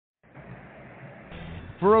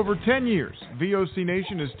For over 10 years, VOC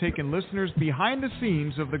Nation has taken listeners behind the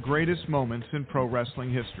scenes of the greatest moments in pro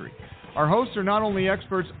wrestling history. Our hosts are not only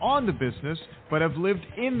experts on the business, but have lived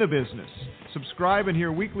in the business. Subscribe and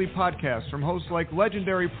hear weekly podcasts from hosts like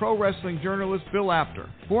legendary pro wrestling journalist Bill Apter,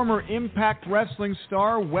 former Impact Wrestling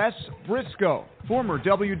star Wes Briscoe, former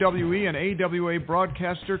WWE and AWA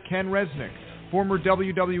broadcaster Ken Resnick, former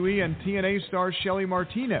WWE and TNA star Shelly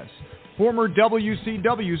Martinez, former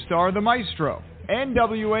WCW star The Maestro,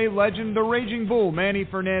 NWA legend The Raging Bull Manny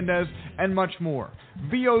Fernandez, and much more.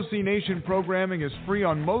 VOC Nation programming is free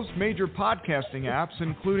on most major podcasting apps,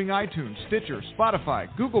 including iTunes, Stitcher,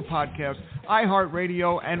 Spotify, Google Podcasts,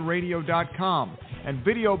 iHeartRadio, and Radio.com. And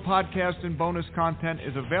video podcast and bonus content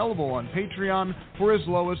is available on Patreon for as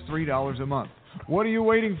low as $3 a month. What are you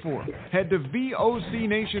waiting for? Head to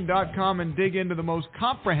VOCNation.com and dig into the most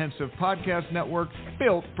comprehensive podcast network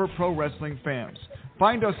built for pro wrestling fans.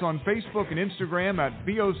 Find us on Facebook and Instagram at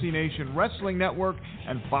VOC Nation Wrestling Network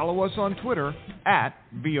and follow us on Twitter at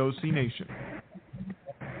VOC Nation.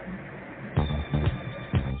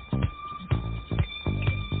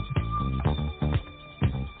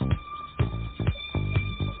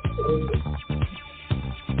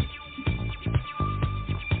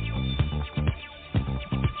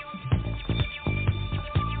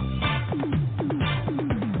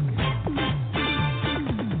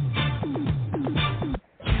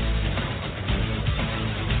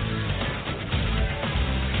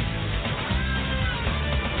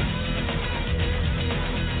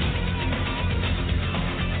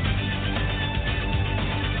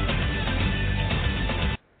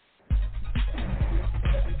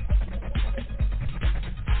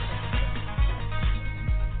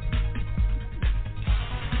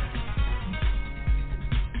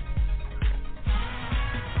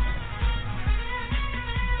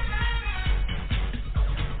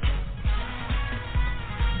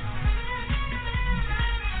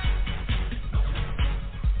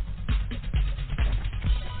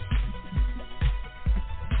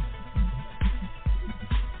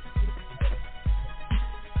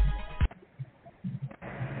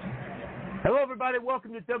 Hello, everybody.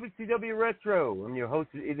 Welcome to WCW Retro. I'm your host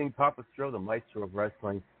of the evening, Papa Stro, the Maestro of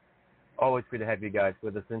Wrestling. Always good to have you guys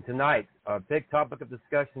with us. And tonight, our big topic of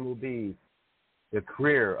discussion will be the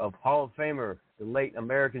career of Hall of Famer, the late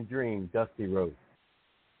American Dream, Dusty Rhodes.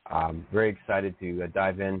 I'm very excited to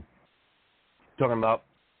dive in, talking about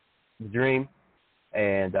the Dream.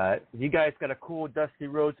 And if you guys got a cool Dusty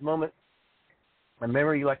Rhodes moment, a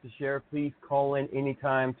memory you'd like to share, please call in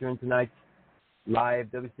anytime during tonight's live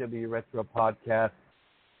WCW Retro podcast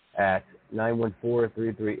at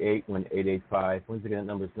 914-338-1885. Once again, that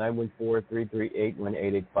number is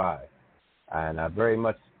 914-338-1885. And I'm very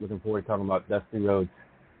much looking forward to talking about Dusty Rhodes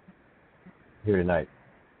here tonight.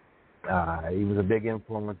 He was a big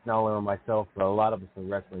influence, not only on myself, but a lot of us in the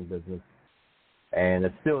wrestling business. And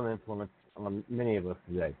it's still an influence on many of us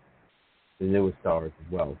today, the newest stars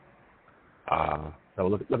as well. So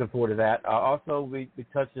looking forward to that. Also, we'll be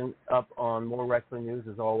touching up on more wrestling news,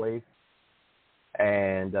 as always,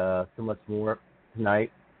 and so much more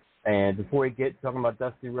tonight. And before we get talking about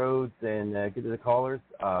Dusty Rhodes and get to the callers,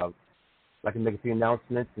 I'd like to make a few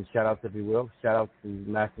announcements and shout-outs, if you will. Shout-outs to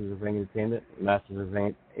Masters of Ring Entertainment,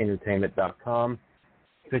 mastersofentertainment.com,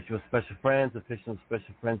 Official Special Friends,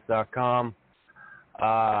 officialspecialfriends.com,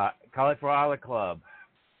 Cauliflower Island Club.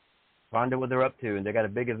 Find out what they're up to, and they got a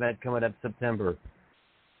big event coming up September.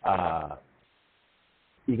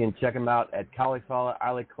 You can check them out at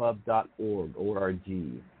cauliflowerislandclub.org,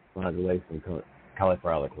 O-R-G. One of the ways from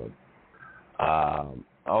Cauliflower Island Club.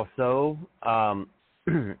 Also,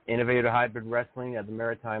 Innovator Hybrid Wrestling at the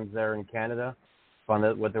Maritimes there in Canada. Find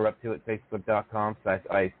out what they're up to at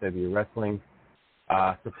facebook.com/ISW Wrestling.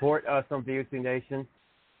 Support us on VOC Nation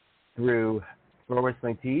through Pro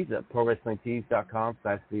Wrestling Tees at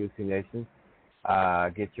prowrestlingtees.com/VOC Nation.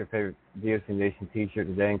 Get your favorite VOC Nation t-shirt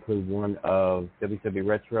today. Include one of WCW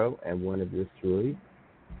Retro and one of yours truly,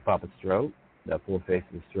 Papa Stro, the Four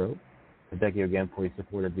Faces of Stro. So thank you again for your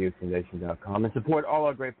support at VOCNation.com. And support all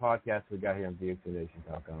our great podcasts we got here on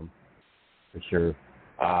VOCNation.com, for sure.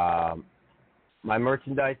 My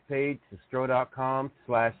merchandise page is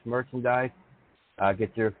stro.com/merchandise.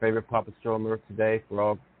 Get your favorite Papa Stro merch today for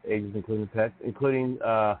all ages, including pets, including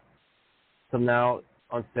some now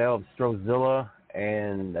on sale of Strozilla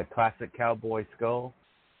and the classic Cowboy Skull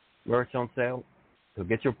merch on sale. So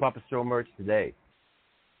get your Papa Stro merch today.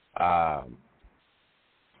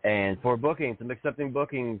 And for bookings, I'm accepting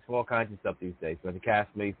bookings for all kinds of stuff these days. So to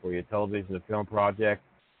cast me for your television and film project,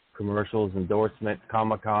 commercials, endorsements,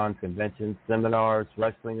 Comic-Cons, conventions, seminars,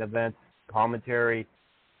 wrestling events, commentary,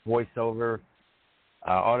 voiceover,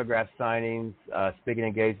 autograph signings, speaking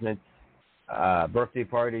engagements, birthday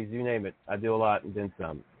parties, you name it. I do a lot and then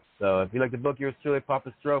some. So if you'd like to book yours truly,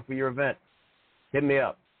 Papa Stro, for your event, hit me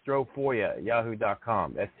up. Stro4ya at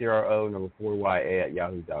yahoo.com. STRO4YA at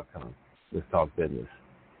yahoo.com. Let's talk business.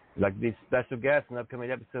 If you'd like to be a special guest in an upcoming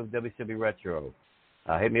episode of WCW Retro,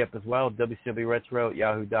 hit me up as well, WCW Retro at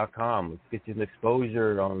yahoo.com. Let's get you some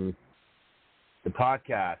exposure on the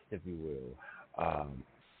podcast, if you will.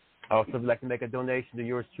 Also, if you'd like to make a donation to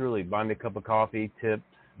yours truly, buy me a cup of coffee, tips,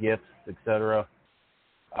 gifts, etc.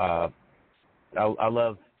 I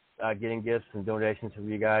love getting gifts and donations from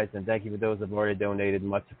you guys, and thank you for those who have already donated.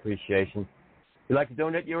 Much appreciation. If you'd like to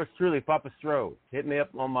donate yours truly, Papa Stro, hit me up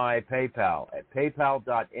on my PayPal at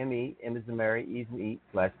paypal.me, M as in Mary, E as in E,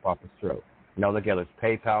 /Papa Stro. And all together, it's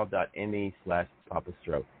paypal.me/Papa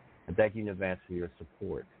Stro. And thank you in advance for your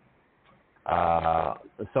support. As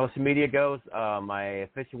social media goes, my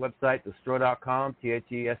official website, thestro.com,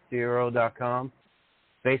 THESTRO.com.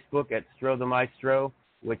 Facebook at Stro the Maestro,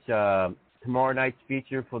 which tomorrow night's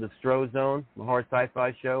feature for the Stro Zone, my horror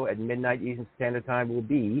sci-fi show at midnight Eastern Standard Time, will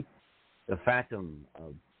be The Phantom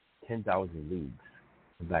of 10,000 Leagues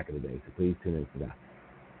from back in the day. So please tune in for that.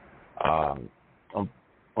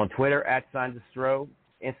 On Twitter, @TheStro,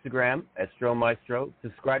 Instagram at Stro Maestro.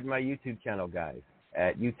 Subscribe to my YouTube channel, guys,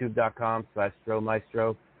 at youtube.com/Stro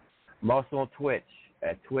Maestro. I'm also on Twitch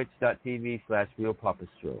at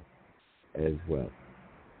twitch.tv/RealPapaStro as well.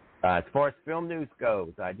 As far as film news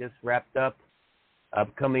goes, I just wrapped up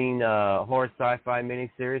upcoming horror sci-fi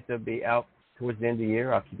miniseries that'll be out towards the end of the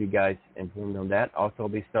year. I'll keep you guys informed on that. Also, I'll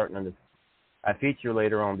be starting on a feature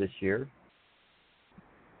later on this year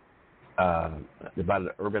about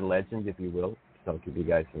an urban legend, if you will. So I'll keep you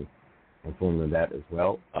guys informed on that as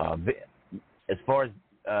well. As far as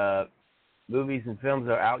movies and films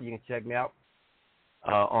that are out, you can check me out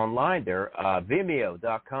online there.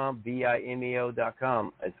 Vimeo.com,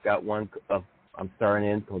 Vimeo.com. It's got one I'm starring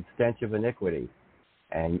in called Stench of Iniquity,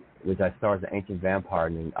 and which I star as an ancient vampire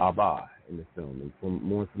named Abba in the film. And for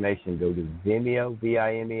more information, go to Vimeo,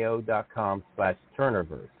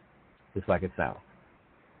 Vimeo.com/Turnerverse, just like it sounds.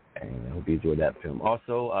 And I hope you enjoyed that film.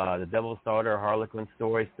 Also, The Devil's Daughter, Harlequin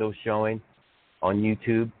story, still showing on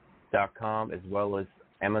YouTube.com as well as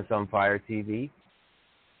Amazon Fire TV.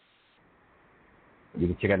 You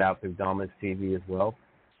can check it out through Dominus TV as well.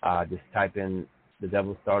 Just type in The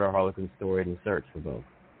Devil's Daughter, Harlequin story and search for both.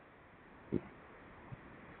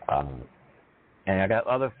 And I got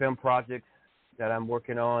other film projects that I'm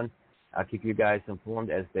working on. I'll keep you guys informed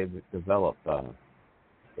as they develop.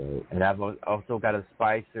 And I've also got a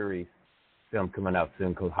spy series film coming out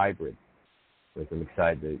soon called Hybrid, which I'm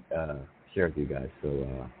excited to share with you guys. So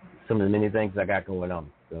some of the many things I got going on.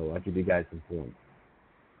 So I'll keep you guys informed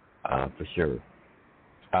for sure.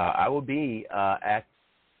 I will be at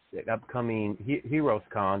the upcoming Heroes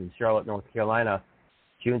Con in Charlotte, North Carolina,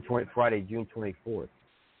 Friday, June 24th.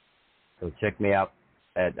 So check me out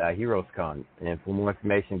at Heroes Con. And for more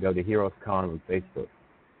information, go to Heroes Con on Facebook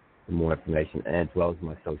for more information, and as well as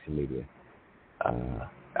my social media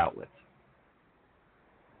outlets.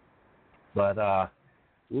 But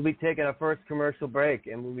we'll be taking our first commercial break,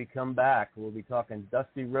 and when we come back, we'll be talking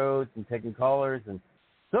Dusty Rhodes and taking callers and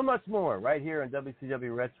so much more right here on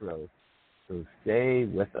WCW Retro. So stay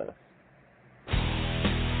with us.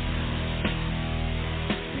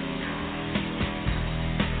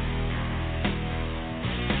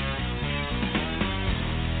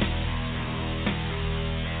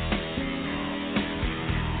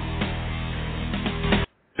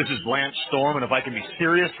 This is Lance Storm, and if I can be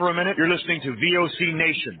serious for a minute, you're listening to VOC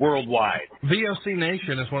Nation worldwide. VOC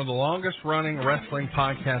Nation is one of the longest-running wrestling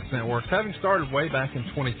podcast networks, having started way back in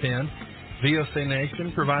 2010. VOC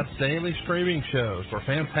Nation provides daily streaming shows where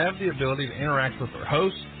fans have the ability to interact with their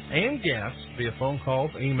hosts and guests via phone calls,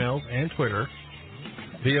 emails, and Twitter.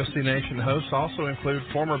 VOC Nation hosts also include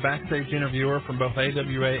former backstage interviewer from both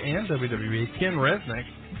AWA and WWE, Ken Resnick,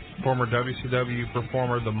 former WCW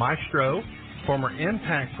performer The Maestro, former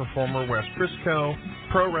Impact performer Wes Briscoe,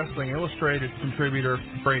 Pro Wrestling Illustrated contributor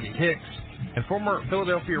Brady Hicks, and former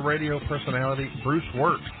Philadelphia radio personality Bruce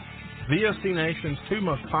Wirt. VOC Nation's two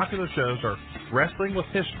most popular shows are Wrestling with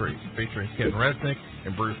History, featuring Ken Resnick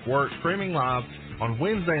and Bruce Wirt, streaming live on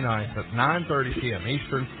Wednesday nights at 9:30 p.m.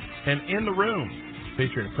 Eastern, and In the Room,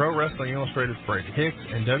 featuring Pro Wrestling Illustrated's Brady Hicks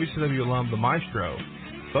and WCW alum The Maestro.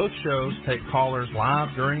 Both shows take callers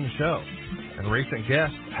live during the show, and recent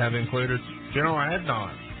guests have included General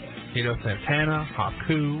Adnan, Tito Santana,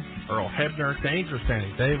 Haku, Earl Hebner, Dangerous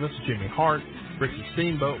Danny Davis, Jimmy Hart, Ricky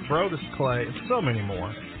Steamboat, Brodus Clay, and so many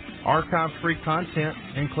more. Archive-free content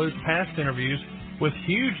includes past interviews with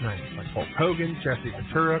huge names like Hulk Hogan, Jesse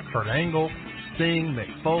Ventura, Kurt Angle, Sting,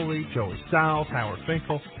 Mick Foley, Joey Styles, Howard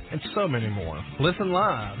Finkel, and so many more. Listen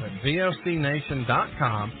live at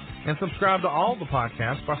VOCNation.com and subscribe to all the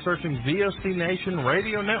podcasts by searching VOC Nation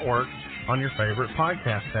Radio Network on your favorite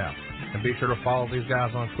podcast app. And be sure to follow these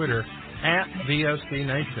guys on Twitter at VOC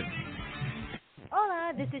Nation.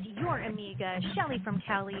 Hola, this is your amiga, Shelly from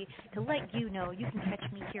Cali, to let you know you can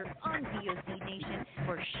catch me here on VOC Nation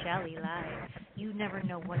or Shelly Live. You never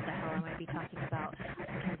know what the hell I might be talking about.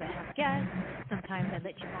 Sometimes I have guests, sometimes I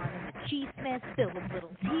let you on in the cheese-mess filled with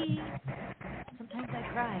little tea. Sometimes I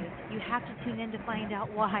cry. You have to tune in to find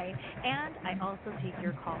out why. And I also take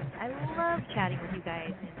your calls. I love chatting with you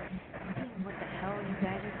guys and seeing what the hell you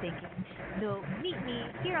guys are thinking. So meet me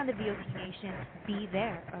here on the VOC Nation. Be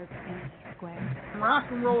there or be square. Rock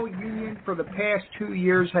and Roll Union for the past 2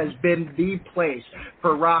 years has been the place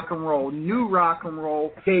for rock and roll, new rock and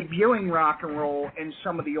roll, debuting rock and roll, and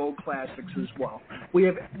some of the old classics as well. We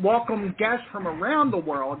have welcomed guests from around the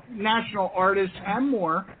world, national artists, and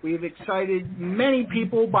more. We have excited many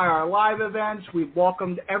people by our live events. We've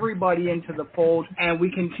welcomed everybody into the fold, and we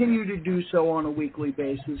continue to do so on a weekly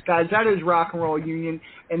basis. Guys, that is Rock and Roll Union,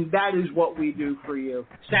 and that is what we do for you.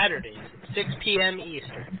 Saturdays at 6 p.m.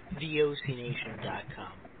 Eastern,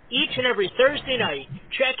 VOCNation.com. Each and every Thursday night,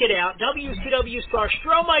 check it out, WCW star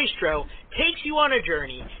Stro Maestro takes you on a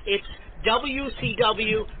journey. It's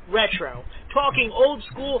WCW Retro, talking old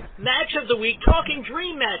school match of the week, talking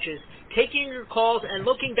dream matches, taking your calls and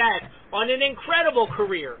looking back on an incredible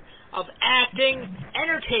career of acting,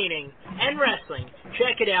 entertaining, and wrestling.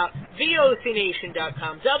 Check it out,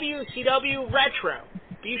 VOCNation.com, WCW Retro.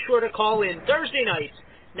 Be sure to call in Thursday nights,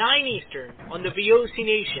 9 Eastern, on the VOC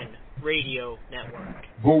Nation Radio Network.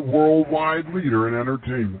 The worldwide leader in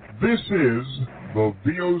entertainment. This is the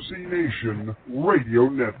VOC Nation Radio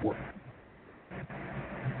Network.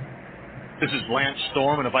 This is Lance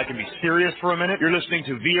Storm, and if I can be serious for a minute, you're listening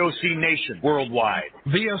to VOC Nation Worldwide.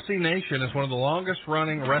 VOC Nation is one of the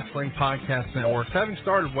longest-running wrestling podcast networks, having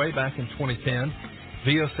started way back in 2010.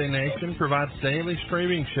 VOC Nation provides daily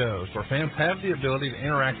streaming shows where fans have the ability to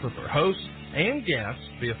interact with their hosts and guests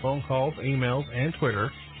via phone calls, emails, and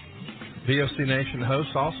Twitter. VOC Nation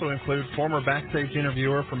hosts also include former backstage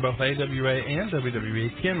interviewer from both AWA and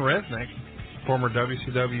WWE, Ken Resnick, former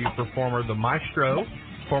WCW performer The Maestro,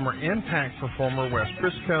 former Impact performer Wes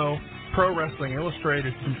Briscoe, Pro Wrestling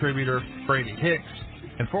Illustrated contributor Brady Hicks,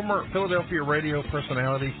 and former Philadelphia radio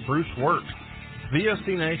personality Bruce Works.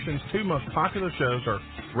 VOC Nation's two most popular shows are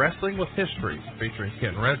Wrestling with History, featuring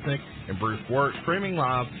Ken Resnick and Bruce Works, streaming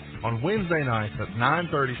live on Wednesday nights at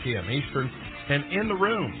 9:30 p.m. Eastern, and In the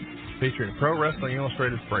Room, featuring Pro Wrestling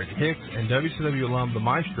Illustrated's Brady Hicks and WCW alum The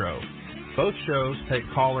Maestro. Both shows take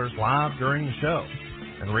callers live during the show,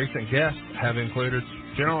 and recent guests have included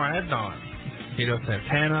General Adnan, Tito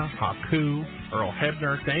Santana, Haku, Earl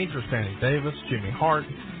Hebner, Dangerous Danny Davis, Jimmy Hart,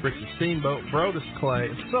 Ricky Steamboat, Brodus Clay,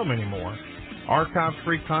 and so many more.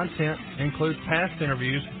 Archive-free content includes past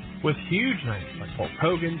interviews with huge names like Hulk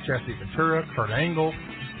Hogan, Jesse Ventura, Kurt Angle,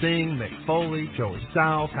 Sting, Mick Foley, Joey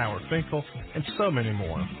Styles, Howard Finkel, and so many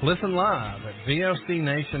more. Listen live at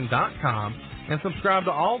VOCNation.com and subscribe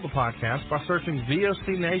to all the podcasts by searching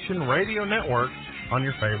VOC Nation Radio Network on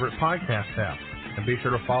your favorite podcast app. And be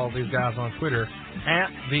sure to follow these guys on Twitter at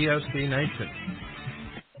VOC Nation.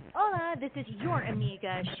 Hola, this is your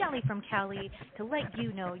amiga, Shelly from Cali, to let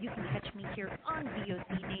you know you can catch me here on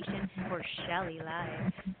VOC Nation or Shelly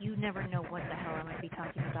Live. You never know what the hell I might be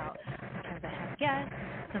talking about. Sometimes I have guests,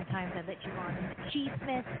 sometimes I let you on in the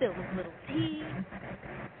cheese-mess filled with little tea.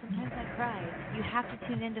 Sometimes I cry. You have to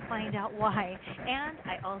tune in to find out why. And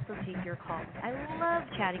I also take your calls. I love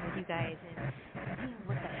chatting with you guys and seeing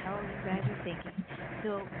what the hell you guys are thinking.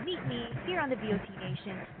 So meet me here on the VOC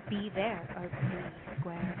Nation. Be there or be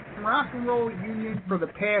square. Rock and Roll Union for the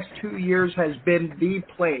past 2 years has been the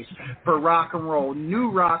place for rock and roll, new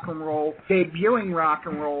rock and roll, debuting rock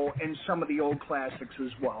and roll, and some of the old classics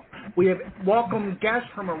as well. We have welcomed guests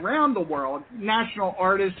from around the world, national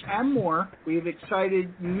artists, and more. We have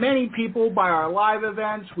excited many people by our live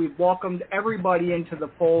events. We've welcomed everybody into the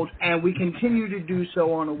fold, and we continue to do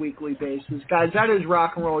so on a weekly basis. Guys, that is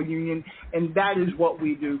Rock and Roll Union, and that is what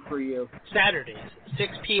we do for you. Saturdays,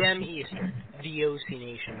 6 p.m. Eastern,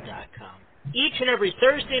 VOCNation.com. Each and every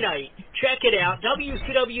Thursday night, check it out,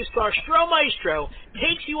 WCW star Stro Maestro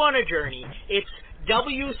takes you on a journey. It's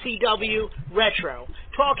WCW Retro,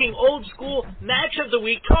 talking old school match of the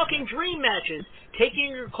week, talking dream matches,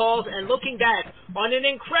 taking your calls and looking back on an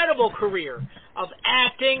incredible career of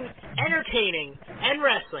acting, entertaining, and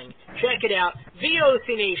wrestling. Check it out,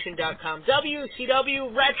 VOCNation.com,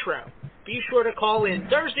 WCW Retro. be sure to call in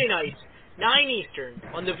Thursday nights, 9 Eastern,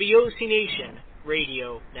 on the VOC Nation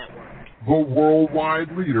Radio Network. The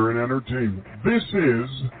worldwide leader in entertainment. This is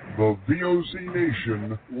the VOC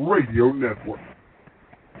Nation Radio Network.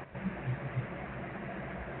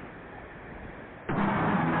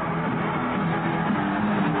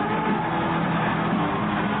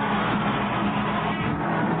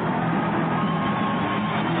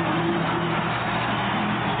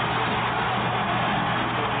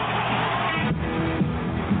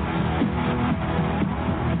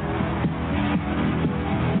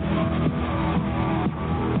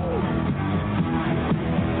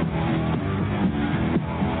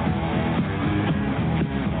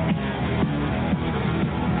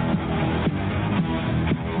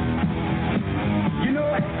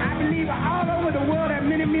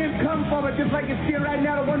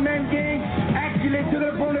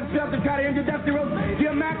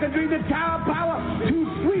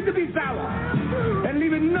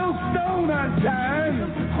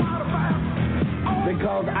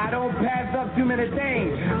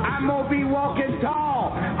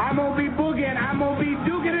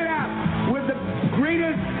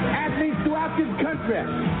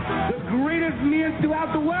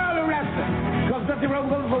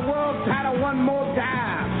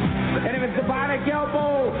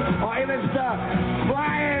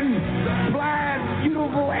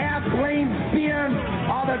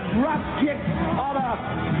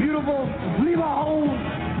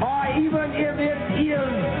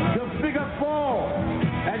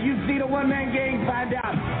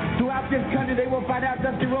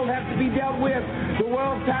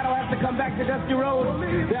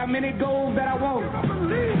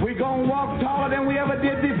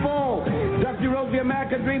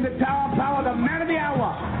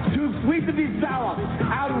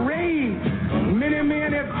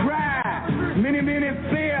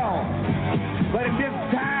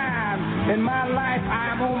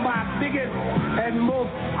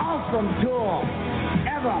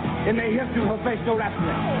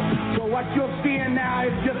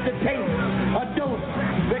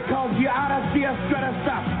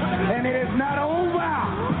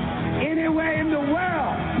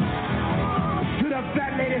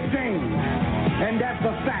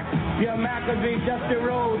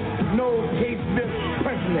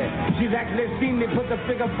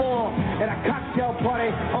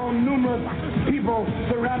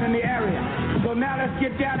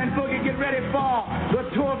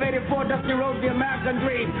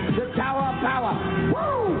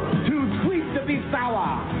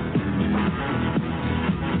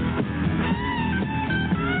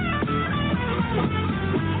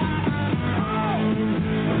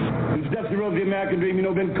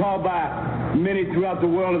 Been called by many throughout the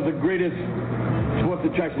world as the greatest sports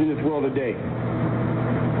attraction in this world today.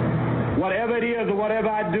 Whatever it is or whatever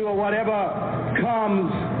I do or whatever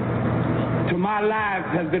comes to my life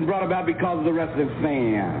has been brought about because of the wrestling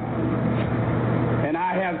fan. And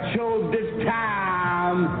I have chose this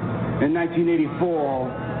time in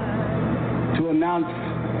 1984 to announce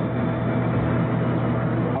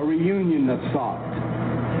a reunion of sorts.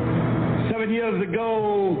 7 years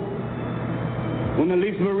ago, when the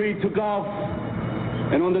Lisa Marie took off,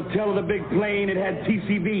 and on the tail of the big plane it had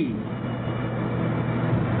TCB,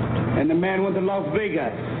 and the man went to Las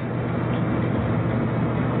Vegas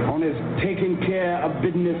on his taking care of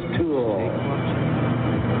business tour.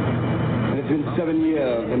 And it's been 7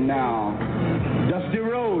 years, and now Dusty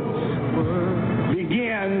Rhodes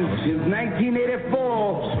begins his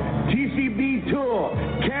 1984 TCB tour,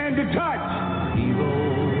 Can to Touch.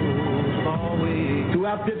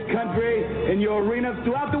 Throughout this country, in your arenas,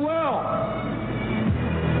 throughout the world.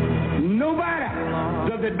 Nobody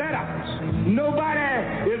does it better.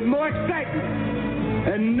 Nobody is more exciting.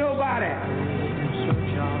 And nobody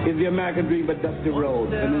is the American dream but Dusty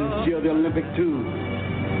Rhodes. And then cheer the Olympic too.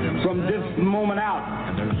 From this moment out,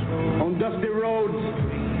 on Dusty Rhodes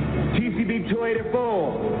TCB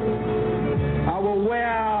 284, I will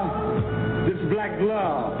wear this black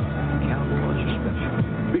glove.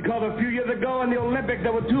 Because a few years ago in the Olympics,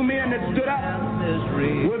 there were two men that stood up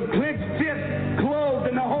with clenched fists, closed,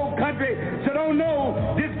 and the whole country said, oh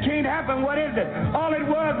no, this can't happen, what is it? All it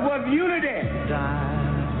was unity.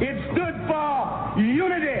 It stood for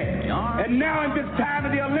unity. And now in this time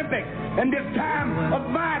of the Olympics, and this time of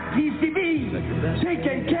my TCB,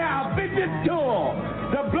 taking care of business tour,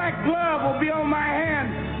 the black glove will be on my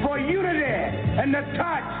hand for unity, and the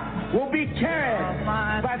touch will be carried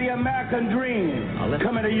by the American dream.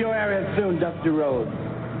 Coming to your area soon, Dusty Rhodes.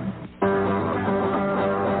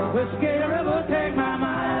 Whiskey River, take my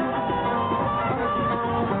mind.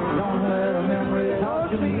 Don't let a memory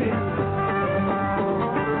talk to me.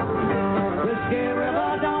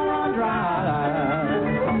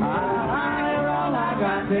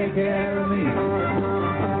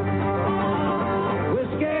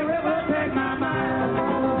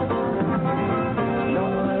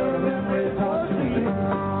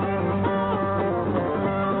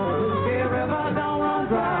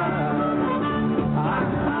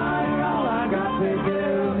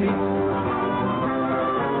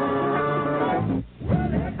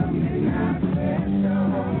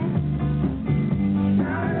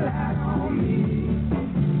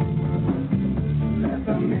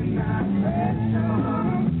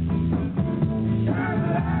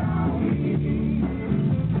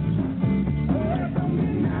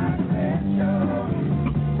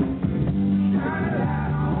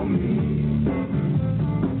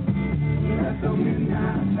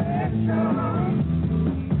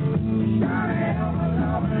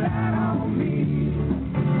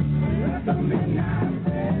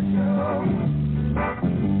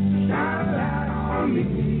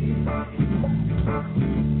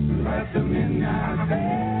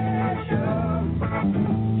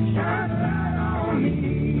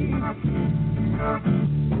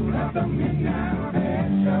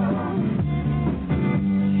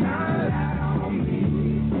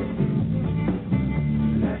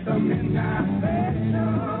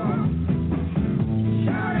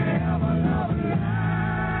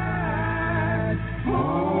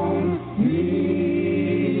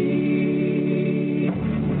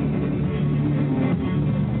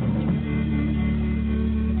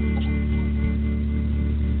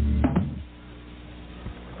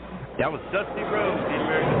 That was Dusty Rhodes, the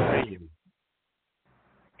American Dream.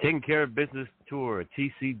 Taking Care of Business Tour,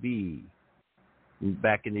 TCB,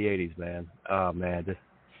 back in the 80s, man. Oh, man, just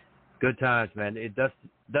good times, man.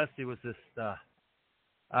 Dusty was just, he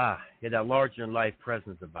had that larger-than-life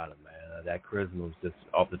presence about him, man. That charisma was just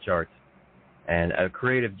off the charts. And a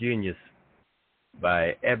creative genius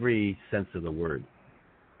by every sense of the word.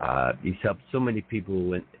 He's helped so many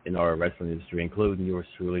people in our wrestling industry, including yours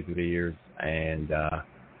truly through the years. And,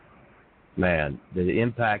 man, the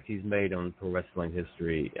impact he's made on pro wrestling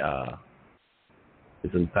history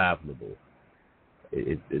is unfathomable.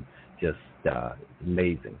 It's just it's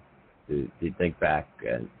amazing to think back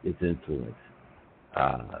and his influence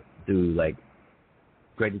through like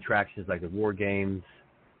great attractions like the War Games,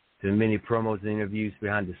 to the many promos and interviews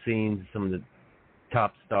behind the scenes, some of the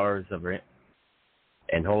top stars of our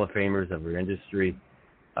and Hall of Famers of our industry.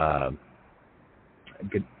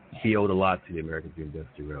 He owed a lot to the American Dream,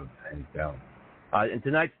 Dusty Rhodes, hands down. And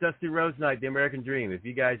tonight's Dusty Rhodes night, the American Dream. If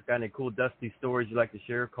you guys got any cool Dusty stories you'd like to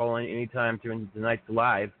share, call in anytime during tonight's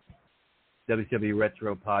live WCW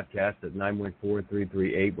Retro podcast at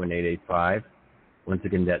 914-338-1885. Once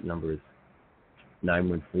again, that number is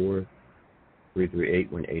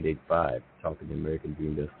 914-338-1885. Talking to the American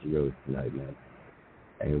Dream, Dusty Rhodes tonight, man.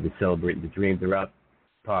 And we'll be celebrating the dream throughout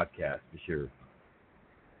the podcast, for sure.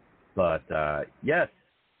 But, yes.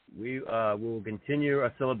 We will continue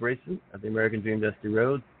our celebration of the American Dream, Dusty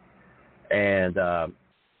Rhodes, and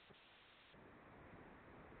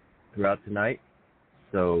throughout tonight.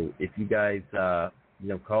 So if you guys,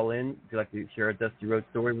 call in, if you'd like to share a Dusty Rhodes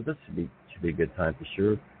story with us, should be a good time for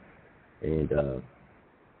sure. And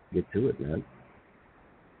get to it, man.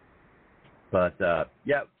 But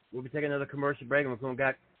we'll be taking another commercial break, and we'll come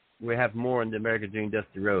back. We have more on the American Dream,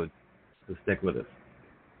 Dusty Rhodes. So stick with us.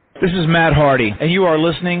 This is Matt Hardy, and you are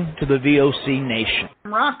listening to the VOC Nation.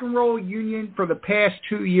 Rock and Roll Union for the past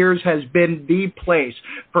 2 years has been the place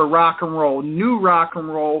for rock and roll, new rock and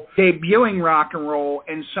roll, debuting rock and roll,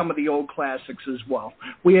 and some of the old classics as well.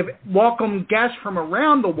 We have welcomed guests from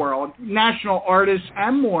around the world, national artists,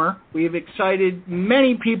 and more. We have excited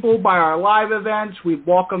many people by our live events. We've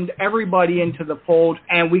welcomed everybody into the fold,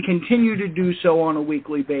 and we continue to do so on a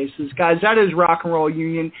weekly basis. Guys, that is Rock and Roll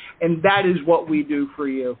Union, and that is what we do for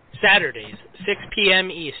you. Saturdays, 6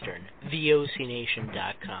 p.m. Eastern,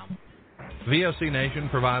 VOCNation.com. VOC Nation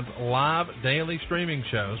provides live daily streaming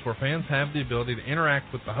shows where fans have the ability to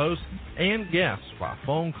interact with the hosts and guests by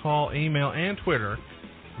phone call, email, and Twitter.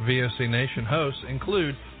 VOC Nation hosts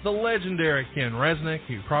include the legendary Ken Resnick,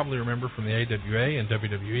 who you probably remember from the AWA and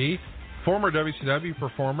WWE, former WCW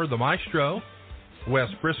performer The Maestro,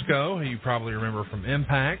 Wes Briscoe, who you probably remember from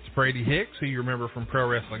Impact, Brady Hicks, who you remember from Pro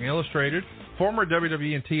Wrestling Illustrated, former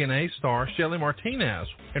WWE and TNA star Shelly Martinez,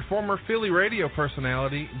 and former Philly radio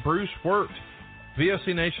personality Bruce Wirt.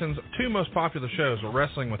 VOC Nation's two most popular shows are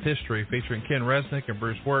Wrestling with History, featuring Ken Resnick and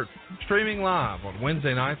Bruce Wirt, streaming live on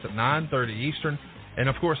Wednesday nights at 9:30 Eastern, and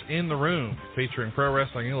of course In the Room, featuring Pro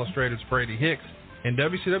Wrestling Illustrated's Brady Hicks and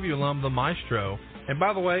WCW alum The Maestro. And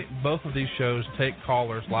by the way, both of these shows take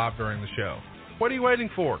callers live during the show. What are you waiting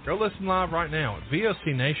for? Go listen live right now at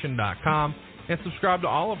VOCNation.com and subscribe to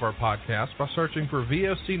all of our podcasts by searching for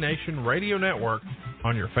VOC Nation Radio Network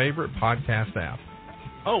on your favorite podcast app.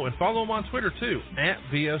 Oh, and follow them on Twitter, too, at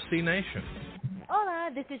VOC Nation. Hola,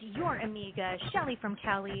 this is your amiga, Shelly from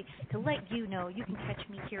Cali, to let you know you can catch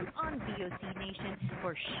me here on VOC Nation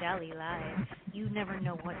or Shelly Live. You never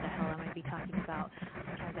know what the hell I might be talking about.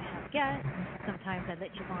 Sometimes I have guests, sometimes I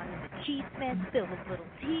let you on in the cheese mess, spill a little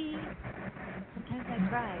tea. Sometimes I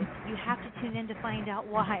cry. You have to tune in to find out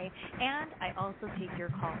why. And I also take your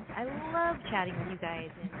calls. I love chatting with you guys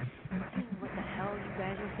and seeing what the hell you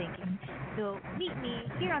guys are thinking. So meet me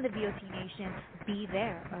here on the VOC Nation. Be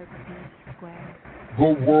there or be square.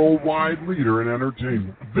 The worldwide leader in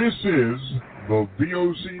entertainment. This is the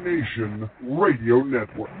VOC Nation Radio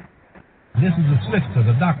Network. This is the Slickster,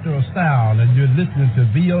 the Doctor of Style, and you're listening to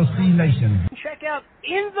VOC Nation. Check out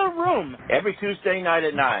In the Room every Tuesday night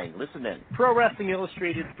at 9. Listen in. Pro Wrestling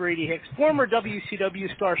Illustrated's Brady Hicks, former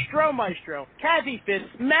WCW star Stro Maestro, Kathy Fitz,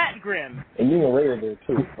 Matt Grimm. And you and Ray are there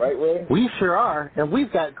too, right, Ray? We sure are, and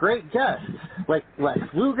we've got great guests like Lex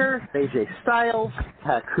Luger, AJ Styles,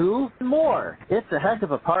 Haku, and more. It's a heck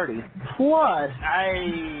of a party. Plus,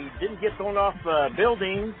 I didn't get thrown off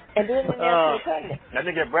buildings. And didn't I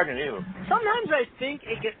didn't get pregnant either. Sometimes I think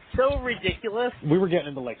it gets so ridiculous. We were getting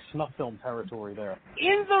into like snuff film territory there.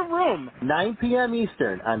 In the Room, 9 p.m.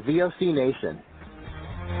 Eastern on VOC Nation.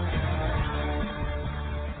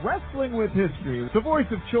 Wrestling with History, the voice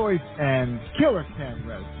of choice, and Killer Ken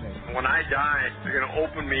Resnick. When I die, they're going to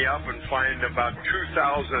open me up and find about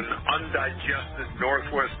 2,000 undigested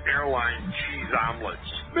Northwest Airlines cheese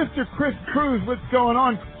omelets. Mr. Chris Cruz, what's going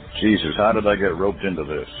on? Jesus, how did I get roped into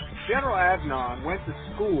this? General Adnan went to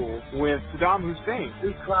school with Saddam Hussein.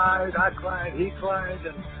 He cried, I cried, he cried,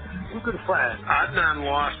 and we could friend. Adnan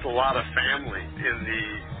lost a lot of family in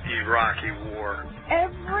the Iraqi war.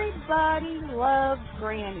 Everybody loves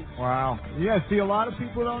Granny. Wow. Yeah, see, a lot of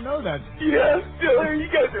people don't know that. Yes, Killer, you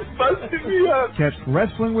guys are busting me up. Catch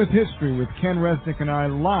Wrestling with History with Ken Resnick and I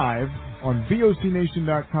live on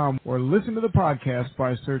VOCNation.com or listen to the podcast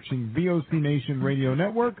by searching VOC Nation Radio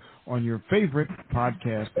Network on your favorite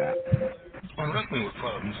podcast app. On Wrestling with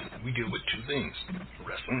Problems, we deal with two things,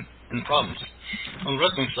 wrestling and problems. On the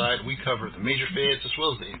wrestling side, we cover the major feds as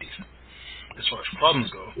well as the indies. As far as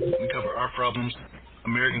problems go, we cover our problems,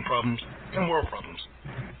 American problems, and world problems.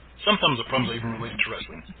 Sometimes the problems are even related to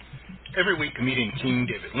wrestling. Every week, comedian King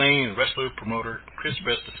David Lane and wrestler, promoter Chris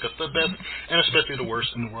Best discuss the best and especially the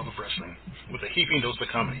worst in the world of wrestling with a heaping dose of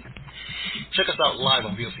comedy. Check us out live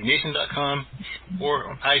on VOCNation.com or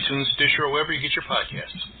on iTunes, Stitcher, or wherever you get your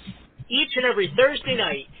podcasts. Each and every Thursday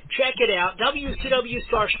night, check it out. WCW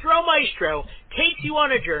star Stro Maestro takes you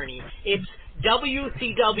on a journey. It's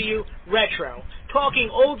WCW Retro. Talking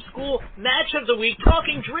old school match of the week,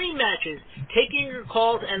 talking dream matches, taking your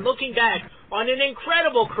calls and looking back on an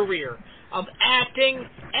incredible career of acting,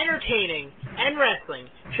 entertaining, and wrestling.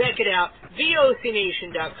 Check it out,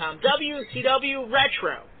 VOCNation.com, WCW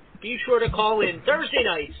Retro. Be sure to call in Thursday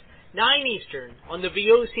nights, 9 Eastern, on the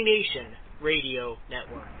VOC Nation Radio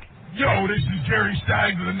Network. Yo, this is Jerry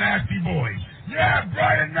Stein of the Nasty Boys. Yeah,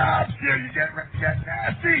 Brian Knobs here. You get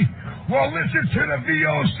nasty? Well, listen to the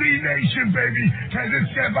VOC Nation, baby, because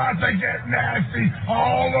it's about to get nasty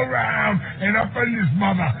all around and up in this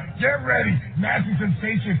mother. Get ready. Nasty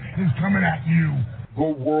Sensation is coming at you. The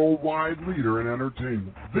worldwide leader in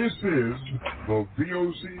entertainment. This is the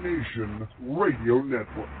VOC Nation Radio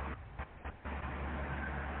Network.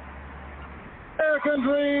 American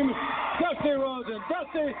Dream, Dusty Rhodes.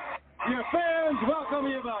 Dusty, your fans welcome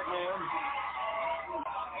you back, man.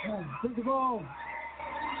 First of all,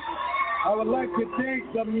 I would like to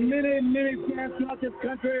thank the many fans throughout this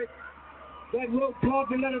country that wrote called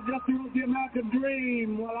the letter Dusty Rhodes, the American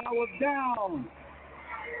Dream, while I was down.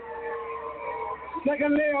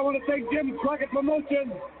 Secondly, I want to thank Jim Crockett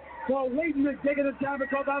Promotions for waiting and taking the time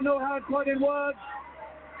because I know how important it was.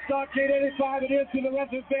 Starcade 85 it is to the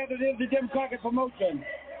wrestling fans, it is to Jim Crockett Promotions.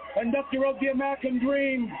 And Dusty Rhodes, the American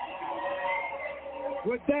Dream,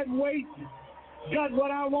 with that weight, got what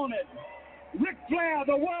I wanted. Ric Flair,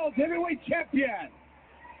 the world's heavyweight champion.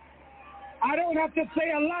 I don't have to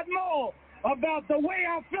say a lot more about the way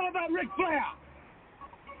I feel about Ric Flair.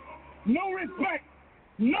 No respect,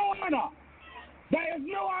 no honor. There is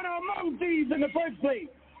no honor among thieves in the first place.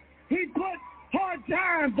 He put hard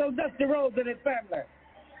times on Dusty Rhodes and his family.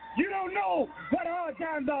 You don't know what hard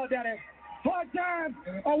times are, Daddy. Hard times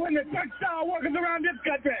are when the textile workers around this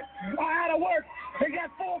country are out of work. They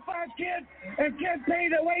got 4 or 5 kids and can't pay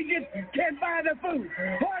their wages, can't buy their food.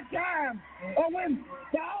 Hard times are when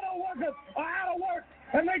the auto workers are out of work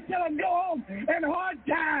and they tell them go home. And hard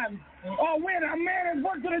times are when a man has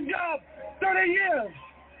worked at a job 30 years.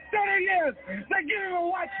 30 years. They give him a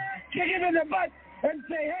watch, kick him in the butt, and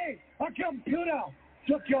say, hey, a computer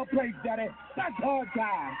took your place, Daddy. That's hard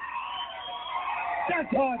time. That's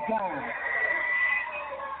hard time.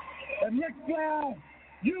 And Ric Flair,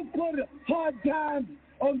 you put hard times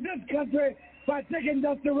on this country by taking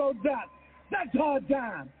Dusty Rhodes out. That's hard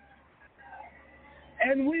time.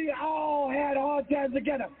 And we all had hard times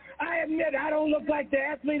together. I admit I don't look like the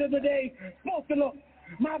athlete of the day supposed to look.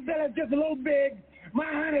 My belly's just a little big. My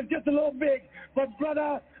hand is just a little big. But,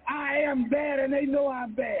 brother, I am bad, and they know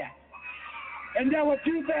I'm bad. And there were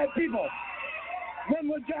 2 bad people. One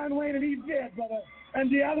was John Wayne, and he's dead, brother. And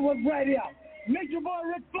the other was right here. Nature Boy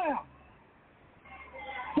Ric Flair.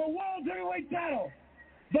 The world heavyweight title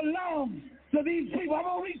belongs to these people. I'm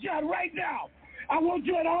going to reach out right now. I want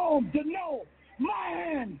you at home to know my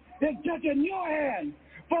hand is touching your hand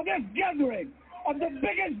for this gathering of the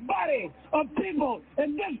biggest body of people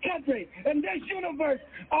in this country, in this universe,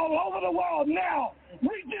 all over the world now.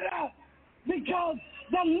 Reach it out because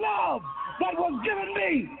the love that was given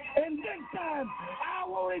me in this time, I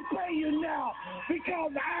will repay you now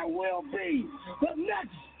because I will be the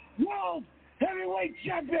next world heavyweight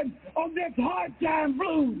champion of this hard time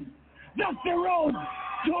blues. Dusty Rhodes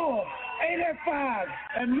Tour 85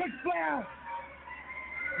 and Ric Flair,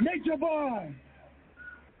 Nature Boy.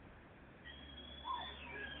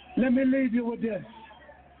 Let me leave you with this.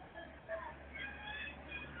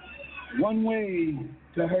 One way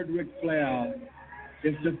to hurt Ric Flair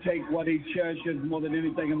is to take what he cherishes more than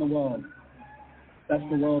anything in the world. That's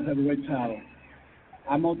the world heavyweight title.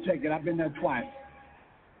 I'm going to take it. I've been there twice.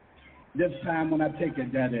 This time when I take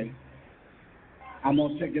it, Daddy, I'm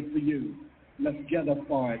going to take it for you. Let's gather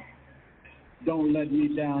for it. Don't let me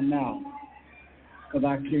down now, because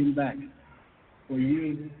I came back for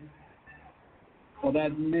you, for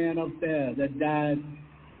that man up there that died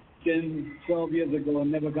 10, 12 years ago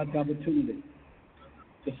and never got the opportunity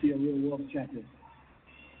to see a real world champion.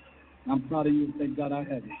 I'm proud of you. Thank God I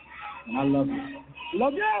have you. And I love you.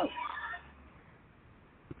 Love you!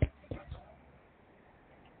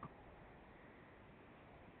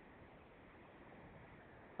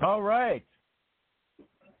 All right.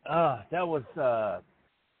 That was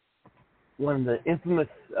one of the infamous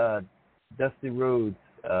Dusty Rhodes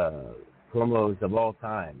promos of all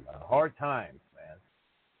time. Hard Times, man.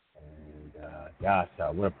 And gosh,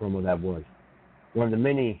 what a promo that was. One of the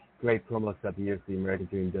many great promos that the years the American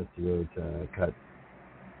Dream Dusty Rhodes cut.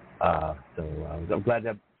 So I'm glad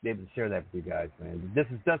to be able to share that with you guys, man. This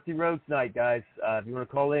is Dusty Rhodes Night, guys. If you want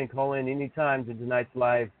to call in any time to tonight's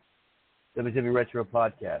live WWE Retro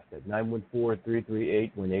Podcast at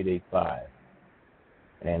 914-338-1885.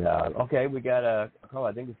 And, okay, we got a call.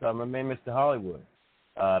 I think it's my man, Mr. Hollywood.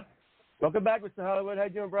 Welcome back, Mr. Hollywood. How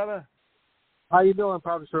you doing, brother? How you doing,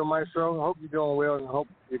 Papa Show Maestro? I hope you're doing well, and I hope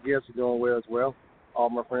your guests are doing well as well. All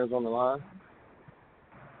my friends on the line.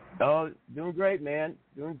 Oh, doing great, man.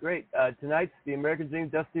 Doing great. Tonight's the American Dream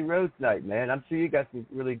Dusty Rhodes Night, man. I'm sure you got some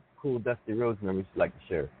really cool Dusty Rhodes memories you'd like to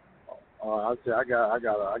share. I'll say I got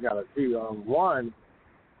a few. One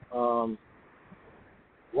of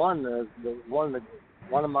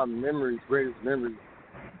my greatest memories,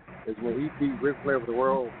 is when he beat Ric Flair for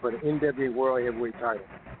the NWA World Heavyweight title.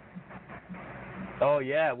 Oh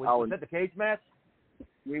yeah, was that the cage match?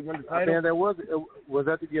 We won the title. I think was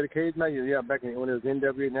that the cage match? Yeah, back when it was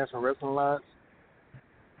NWA National Wrestling Alliance.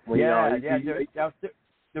 The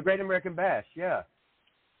Great American Bash. Yeah.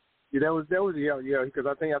 Yeah, that was because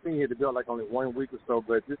I think he had the belt like only 1 week or so,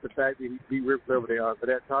 but just the fact that he beat Ric Flair for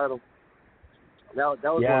that title, that was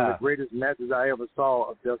one of the greatest matches I ever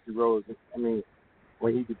saw of Dusty Rhodes. I mean,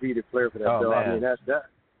 when he defeated Flair for that belt. Man. I mean, that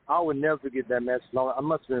I would never forget that match. I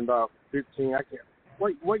must have been about 15. I can't.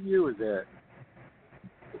 What year was that?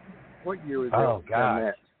 What year was that? Oh God. That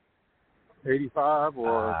match? 85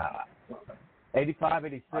 or 85,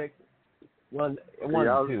 86. One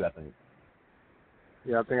or two, I think.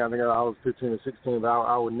 Yeah, I think I was 15 or 16, but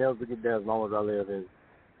I would never forget that as long as I live. And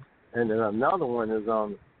then another one is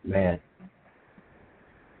man.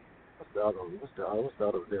 What's the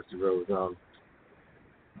other Dusty Rhodes?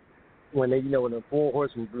 When when the Four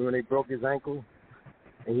Horsemen, when they broke his ankle,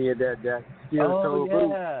 and he had that steel-toe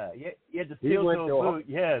boot. Yeah, the steel-toe boot.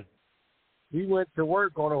 Yes. He went to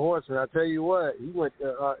work on a horse, and I tell you what, he went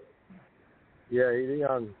to.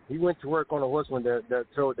 He went to work on a horse with that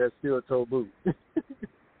steel-toe boot.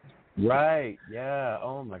 Right. Yeah.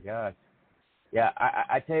 Oh my gosh. Yeah.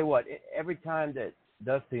 I tell you what. Every time that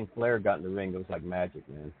Dusty and Flair got in the ring, it was like magic,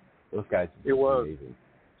 man. Those guys. It was.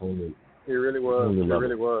 Amazing. It really was. It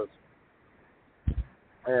really was.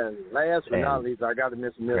 And last but not least, I got to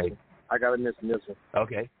mention this one.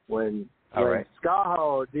 Okay. When right. Scott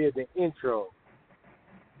Hall did the intro,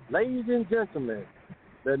 ladies and gentlemen,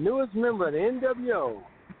 the newest member of the NWO,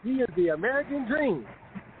 he is the American Dream,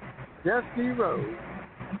 Dusty Rhodes.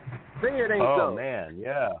 Say it ain't so. Oh, man,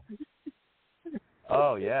 yeah.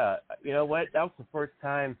 Oh, yeah. You know what? That was the first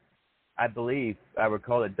time, I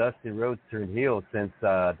recall that Dusty Rhodes turned heel since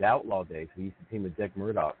the Outlaw days. He used to team with Dick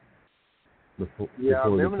Murdoch. Before I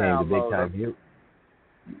remember he became the big time heel.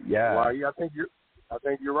 Yeah. Well, I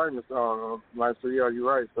think you're right, Mr. Meister. Yeah, you're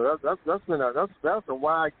right. So that's a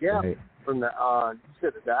wide gap from the you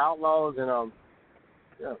said the Outlaws and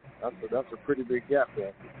that's a pretty big gap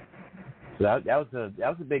there. So that was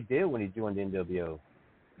a big deal when he joined the NWO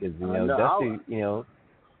because Dusty, he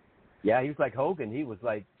was like Hogan. He was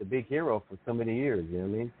like the big hero for so many years. You know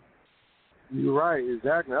what I mean? You're right,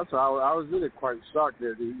 exactly. That's why I was really quite shocked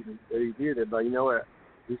that he did it, but you know what?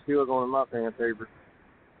 He's still going to my fan favorite.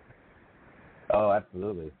 Oh,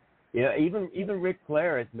 absolutely. Yeah, even Ric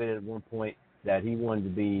Flair admitted at one point that he wanted to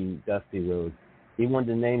be Dusty Rhodes. He wanted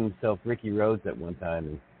to name himself Ricky Rhodes at one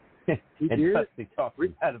time, and Dusty talked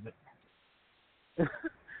him out of it.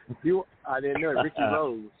 I didn't know it.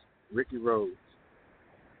 Ricky Rhodes.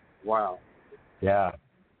 Wow. Yeah.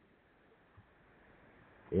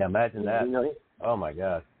 Yeah, imagine that. You know, oh my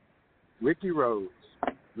God. Ricky Rhodes.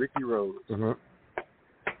 Mm-hmm.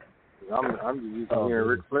 I'm just used to hearing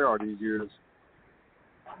Ric Flair all these years.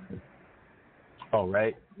 Oh,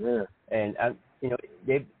 right. Yeah. And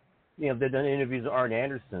they've done interviews with Arn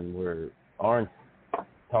Anderson where Arn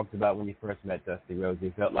talked about when he first met Dusty Rhodes,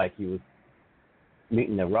 he felt like he was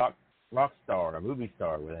meeting a rock star, a movie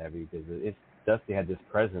star, what have you, because Dusty had this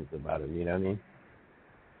presence about him. You know what I mean?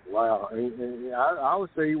 Wow. And I would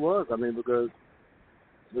say he was. I mean, because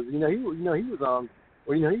he was he was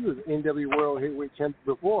NW World Heavyweight Champion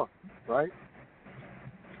before, right?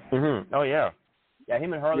 Mm-hmm. Oh yeah. Yeah,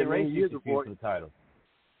 him and Harley Race used to compete for the title.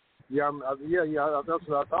 Yeah, that's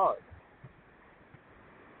what I thought.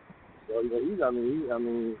 So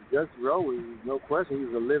Dusty Rhodes, no question,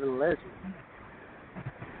 he's a living legend.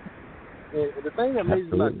 And the thing that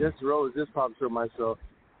amazes me about Dusty Rhodes is this, probably for myself,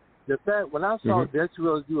 the fact when I saw Dusty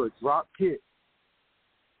Rhodes do a drop kick,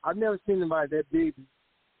 I've never seen anybody that big.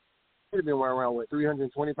 He'd have been around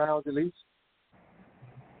 320 pounds at least.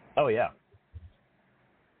 Oh yeah.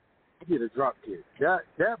 He did a drop kick.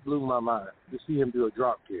 That blew my mind to see him do a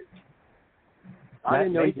drop kick. I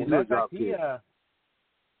didn't know he could do a drop kick.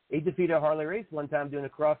 He defeated Harley Race one time doing a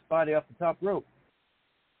crossbody off the top rope.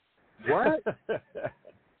 What?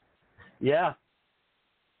 Yeah.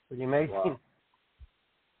 Pretty amazing. Wow.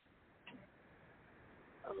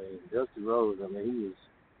 I mean, Dusty Rhodes,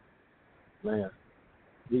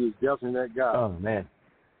 he was definitely that guy. Oh, man.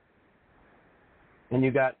 And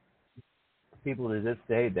you got people to this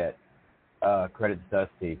day that credits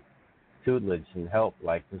Dusty tutelage and help,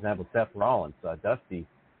 like, for example, Seth Rollins. Dusty,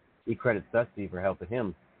 he credits Dusty for helping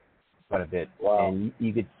him quite a bit. Wow. And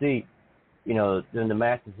you could see, during the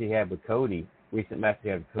matches he had with Cody, recent matches he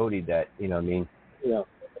had with Cody, that, yeah,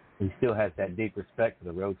 he still has that deep respect for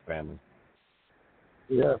the Rhodes family.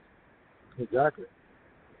 Yeah, exactly.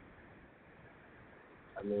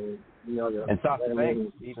 I mean, and Sasha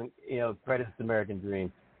Banks even, credits the American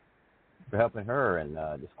Dream for helping her, and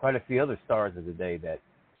there's quite a few other stars of the day that,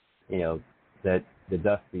 that the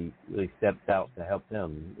Dusty really stepped out to help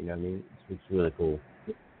them. You know what I mean? It's really cool.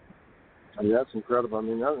 I mean, that's incredible. I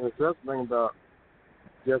mean, that's the thing about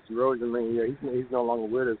Dusty Rhodes. I mean, yeah, he's no longer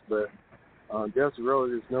with us, but Dusty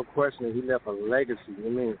Rhodes, there's no question that he left a legacy. I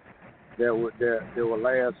mean, that will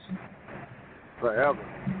last forever.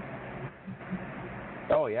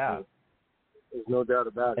 Oh yeah, there's no doubt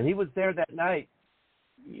about it. And he was there that night.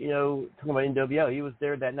 Talking about NWO, he was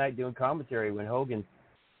there that night doing commentary when Hogan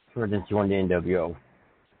turned and joined the NWO.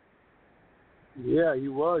 Yeah, he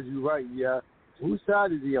was. You're right. Yeah. Whose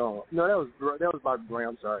side is he on? No, that was Bobby Graham.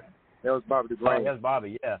 I'm sorry. That was Bobby Graham. Oh, that was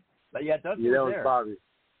Bobby. Yeah. But yeah, Dusty that was there. Bobby.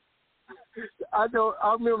 I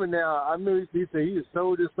remember now. I remember he said he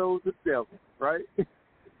sold his soul to the devil, right?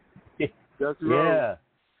 Dusty Rhodes.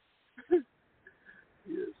 Yeah.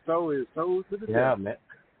 Sold his soul to the devil. Yeah, man.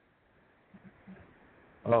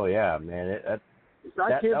 Oh yeah, man.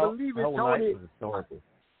 I can't believe it, Tony. Was historical.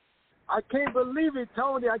 I can't believe it,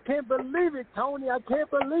 Tony. I can't believe it, Tony. I can't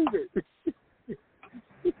believe it.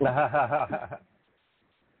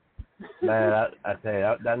 Man, I tell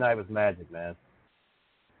you, that night was magic, man.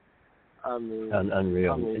 I mean,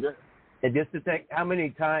 unreal. I mean, and just to think how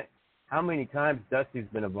many times Dusty's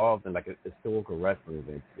been involved in like a historical wrestling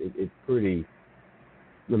event. It's pretty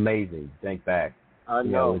amazing to think back. I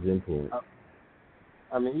know his influence.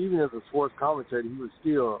 I mean, even as a sports commentator, he was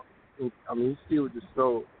still. I mean, he still was just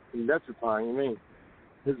so electrifying. I mean,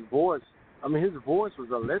 his voice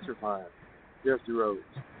was electrifying. Dusty Rhodes.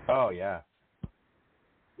 Oh yeah.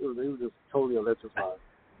 He was just totally electrifying.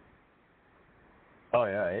 Oh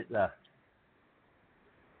yeah.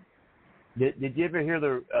 Did you ever hear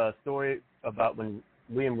the story about when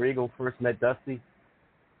William Regal first met Dusty?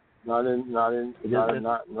 No, I didn't.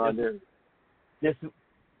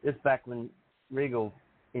 This back when Regal,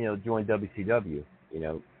 joined WCW,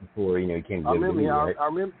 before he came to WWE. Right?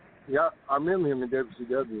 I remember him in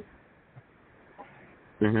WCW.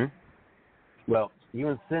 Mhm. Well, he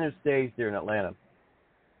was center stage there in Atlanta,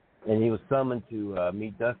 and he was summoned to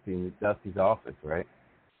meet Dusty in Dusty's office, right?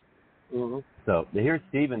 Mhm. So to hear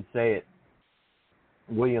Steven say it,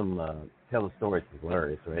 William tell the story, it's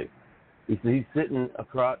hilarious, right? He's sitting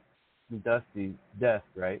across from Dusty's desk,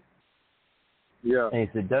 right? Yeah. And he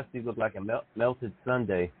said Dusty looked like a melted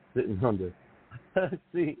sundae sitting on the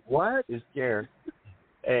seat. What? His chair.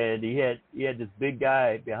 And he had this big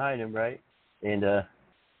guy behind him, right? And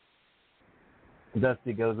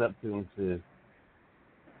Dusty goes up to him and says,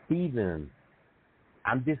 Steven,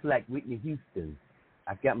 I'm just like Whitney Houston.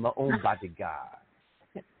 I got my own bodyguard.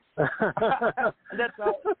 and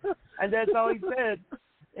that's all he said.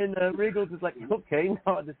 And Regal was like, okay,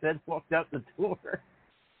 no, I just walked out the door.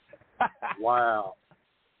 Wow.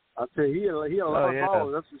 I tell you, he had a lot of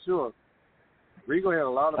followers, that's for sure. Regal had a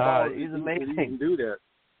lot of followers. He's amazing. He can do that.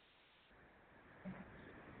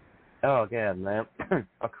 Oh, God, man.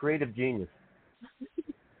 A creative genius.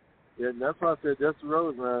 Yeah, that's why I said Dusty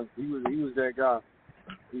Rhodes, man. He was that guy.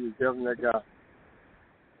 He was definitely that guy.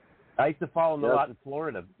 I used to follow him a lot in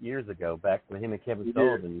Florida years ago, back when him and Kevin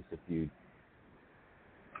Sullivan used to feud.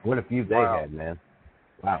 What a feud they had, man.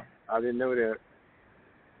 Wow. I didn't know that.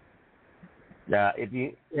 Yeah, if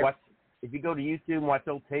you go to YouTube and watch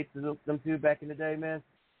old tapes of them two back in the day, man.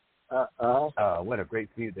 What a great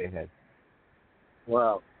feud they had.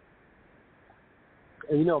 Wow.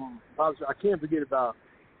 And I can't forget about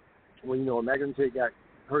when Magnum Tate got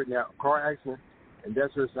hurt in that car accident, and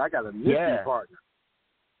that's just I got a mystery partner.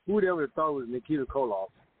 Who would ever have thought it was Nikita Koloff?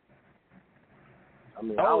 I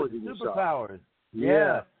mean, I was even shocked. Superpowers.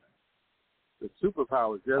 Yeah. The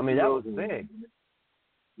Superpowers. I mean, that was big.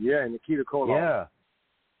 Yeah, and Nikita Koloff. Yeah.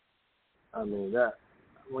 I mean that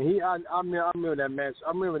when I remember that match. I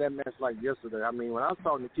remember that match like yesterday. I mean, when I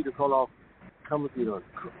saw Nikita Koloff coming through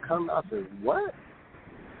I said, what?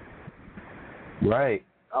 Right.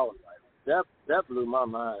 I was like, that blew my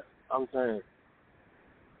mind. I'm saying.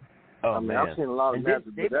 Oh, I mean, man. I've seen a lot of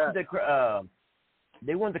matches with that.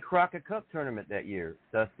 They won the Crockett Cup tournament that year,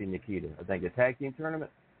 Dusty and Nikita. I think the tag team tournament.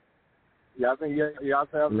 Yeah, I think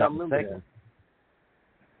I remember that.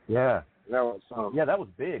 Yeah. That was something. Yeah, that was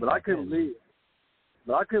big. But I couldn't believe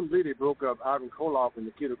they broke up Ivan Koloff and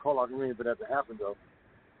Nikita Koloff. I didn't mean for that to happen though.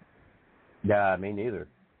 Yeah, me neither.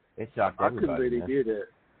 It shocked everybody. I couldn't believe they did that.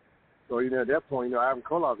 So at that point, Ivan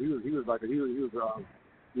Koloff, he was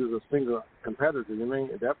a single competitor. You know what I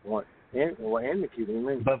mean? At that point, and Nikita. You know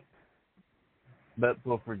what I mean? But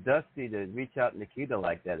for Dusty to reach out to Nikita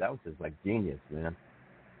like that was just like genius, man.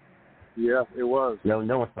 Yeah, it was. No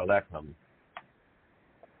one saw that coming.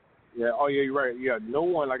 Yeah. Oh, yeah, you're right. Yeah, no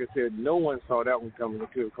one, like I said, no one saw that one coming.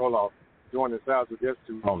 Nikita Koloff joining the South with just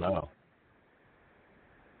two. Oh no.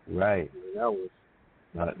 Right. Yeah,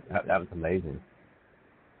 that was amazing.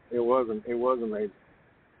 It was amazing.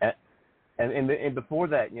 And before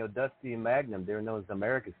that, Dusty and Magnum, they were known as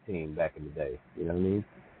America's team back in the day. You know what I mean?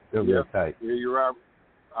 They were real tight. Yeah, you're right.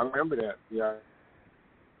 I remember that. Yeah.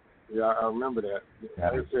 Yeah, I remember that.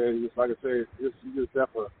 Yeah. Like I said, you just have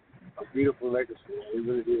a beautiful legacy. It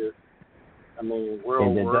really is. I mean,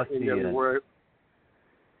 world.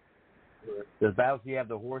 Does Bowsy have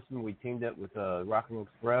the Horsemen? We teamed up with Rock and Roll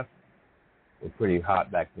Express. It was pretty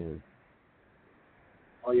hot back then.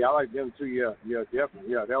 Oh yeah, I like them too. Yeah,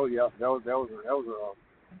 definitely. Yeah, that was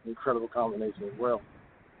an incredible combination as well.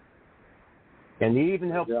 And he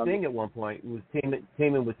even helped Sting at one point. He was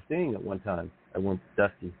teaming with Sting at one time.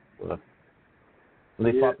 Dusty.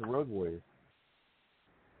 When they fought the Road Warriors.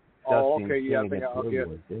 Oh, Dusty okay. Yeah, I think I'll get.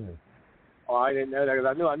 Yeah. Oh, I didn't know that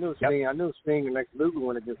because I knew Sting. Yep. I knew Sting and Lex Luger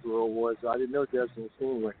went against the Road Warriors, so I didn't know Dusty and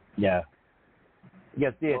Sting went. Yeah.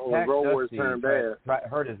 Yes, the attack Road Warriors Dusty turned bad.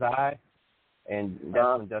 Hurt his eye, and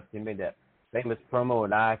that's when Dusty made that famous promo,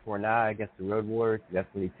 an eye for an eye against the Road Warriors. That's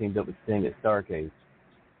when he teamed up with Sting at Starrcade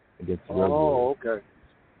against the Road Warriors. Oh, okay.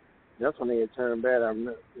 That's when they had turned bad. I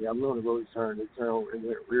remember the Road turned. They turned over and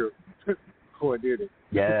went real before it did it.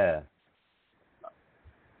 Yeah.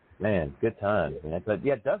 Man, good times, man. But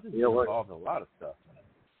yeah, Dusty's involved in a lot of stuff, man.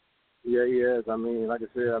 Yeah, he is. I mean, like I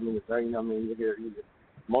said, the thing. You get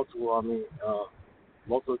multiple.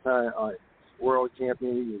 Most of the time, world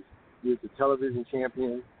champion. He was the television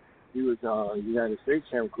champion. He was United States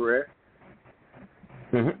champion, correct?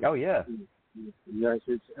 Mm-hmm. Oh yeah. United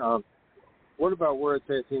States. What about world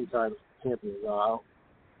tag team title champion? I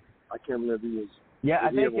can't remember if he was. Yeah,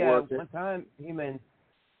 I think one time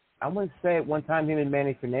I want to say at one time him and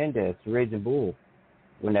Manny Fernandez, the Raging Bull,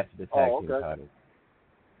 went after the tag team title.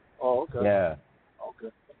 Oh, okay. Yeah.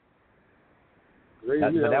 Okay.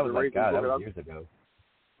 That was like, God, that was years ago.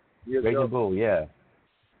 Raging Bull, yeah.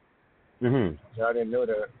 Mhm. Yeah, I didn't know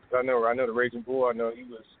that. I know the Raging Bull. I know he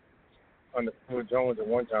was under Phil Jones at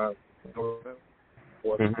one time.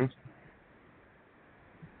 Mm-hmm.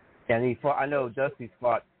 And he fought. I know Dusty's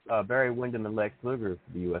fought Barry Windham and Lex Luger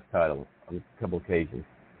for the U.S. title on a couple occasions.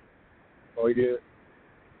 Oh, he did.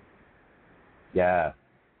 Yeah.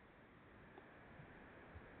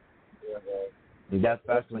 Yeah, man. And that's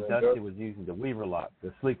when Dusty was using the Weaver lock,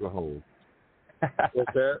 the sleeper hold.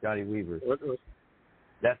 What's that? Johnny Weaver. What?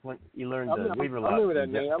 That's when you learned the Weaver lock. I remember that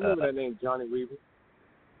name. I remember that name, Johnny Weaver.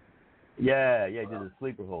 Yeah, he did the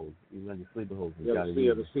sleeper hold. You learned the sleeper hold from Johnny Weaver.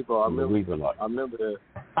 Yeah, the sleeper hold. The Weaver lock. I remember that.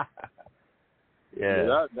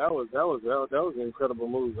 Yeah. That was an incredible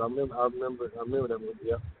move. I remember that movie.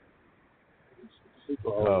 Yeah. Sleeper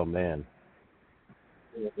hold. Oh man.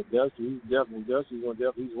 Yeah, but Dusty,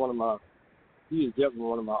 he's one of my. He is definitely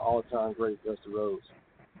one of my all-time greats, Dusty Rhodes.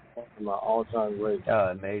 One of my all-time greats.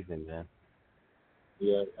 Oh, amazing, man.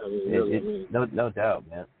 Yeah, I mean, really, no doubt,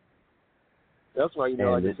 man. That's why, like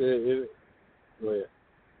I said, go ahead.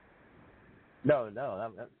 No,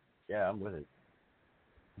 I'm with it.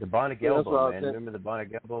 The Bionic elbow, man. Remember the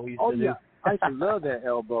Bionic elbow we used to do? Yeah. I used to love that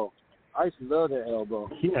elbow.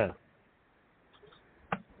 Yeah.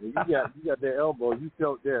 You got that elbow. You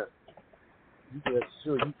felt that. You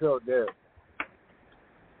felt that.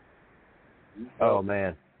 Oh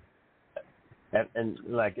man. And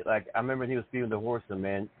like I remember he was feuding the Horseman,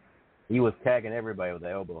 man. He was tagging everybody with the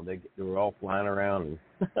elbow, and they were all flying around.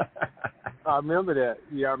 And I remember that.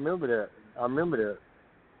 Yeah, I remember that.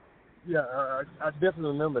 Yeah, I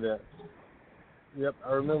definitely remember that. Yep,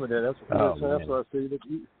 I remember that. That's why I say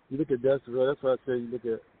you look at Dusty Rhodes. That's why I say you look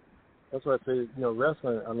at. That's why I say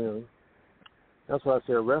wrestling. I mean, that's why I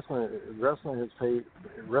say wrestling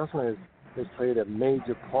has played a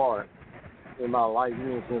major part in my life,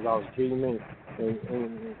 even since I was a kid. And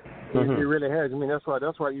it really has. I mean, that's why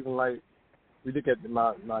even like we look at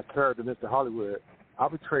my character, Mr. Hollywood. I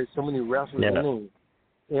portray so many wrestlers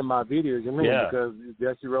in my videos. Because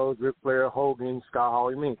Dusty Rhodes, Ric Flair, Hogan, Scott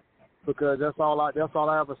Hall. Because that's all I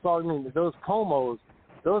ever saw. Those promos.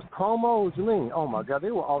 Oh my God,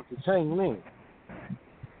 they were off the chain.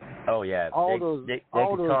 Oh yeah. All those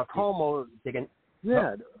promos.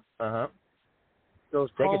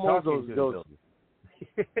 Those promos, those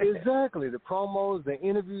exactly, the promos, the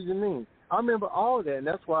interviews, I remember all of that, and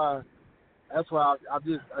that's why I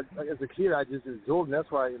just as a kid I just absorbed, and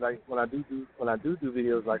that's why like when I do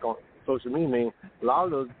videos like on social media, a lot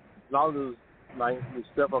of those like the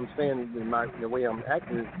stuff I'm saying in the way I'm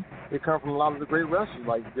acting, it comes from a lot of the great wrestlers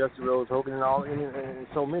like Dusty Rhodes, Hogan, and all, and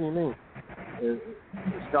so many and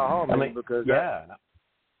Scott Hall, because yeah,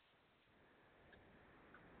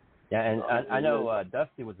 and I know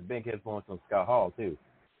Dusty was a big influence on Scott Hall too.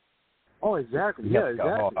 Oh, exactly. Yeah,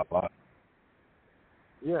 exactly. Hall a lot.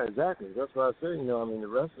 Yeah, exactly. That's what I say. The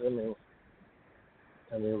wrestling.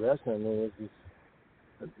 It's just,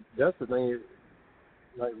 that's the thing.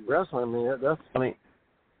 Like wrestling,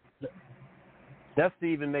 Dusty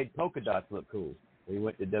even made polka dots look cool when he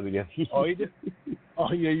went to WWE. Oh, he did.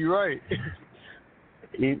 Oh, yeah, you're right.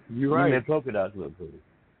 You're right. He made polka dots look cool.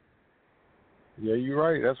 Yeah, you're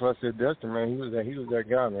right. That's why I said Dusty, man. He was that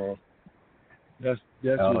guy, man. That's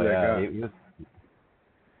that guy.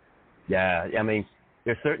 Yeah, I mean,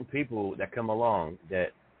 there's certain people that come along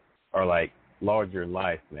that are like larger in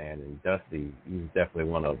life, man, and Dusty, he's definitely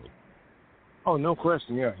one of them. Oh, no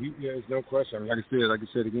question. Yeah, it's no question. I mean, like I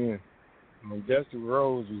said again, Dusty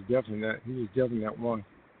Rhodes was definitely that. He was definitely that one.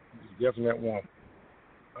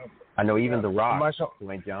 I know even The Rock,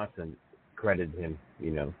 Dwayne Johnson, credited him.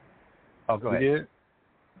 Oh, go ahead. He did?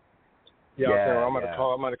 Yeah, okay. Well, I'm about to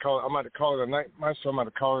call it a night. I'm about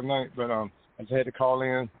to call it a night, but I just had to call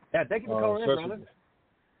in. Yeah, thank you for calling in, brother.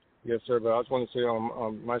 Yes, sir. But I just want to say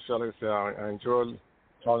my show, like I said, I enjoyed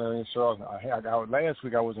calling in the show. Last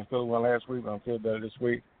week I wasn't feeling well last week, but I'm feeling better this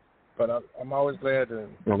week. But I'm always glad to.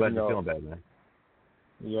 I'm glad you're feeling better, man.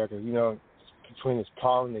 Yeah, because between this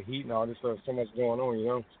pollen, the heat, and all this stuff, so much going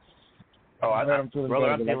on, Oh, I'm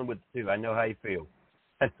dealing with it too. I know how you feel.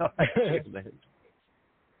 I know how you feel, man.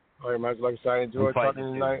 All right, man. Like I said, I enjoyed talking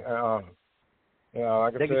tonight.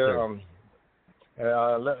 Like I said,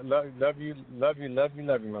 love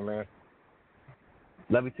you, my man.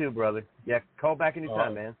 Love you too, brother. Yeah, call back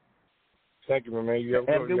anytime, man. Thank you, my man. You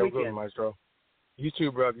have a good weekend, Maestro. You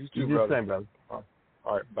too, brother. You too, brother. Same, brother. All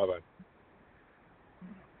right, bye-bye.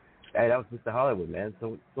 Hey, that was Mr. Hollywood, man.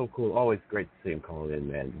 So cool. Always great to see him calling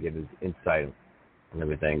in, man. Give his insight and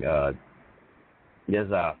everything. It's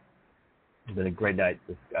been a great night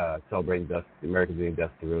celebrating the American Dream,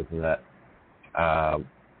 Dusty Rhodes, and that.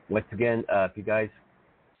 Once again, if you guys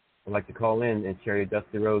would like to call in and share your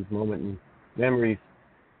Dusty Rhodes moment and memories,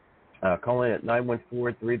 call in at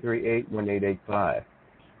 914-338-1885.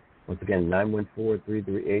 Once again,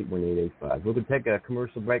 914-338-1885. We're going to take a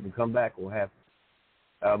commercial break and come back. We'll have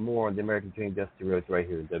more on the American Dream, Dusty Rhodes right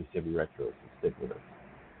here at WCW Retro. So stick with us.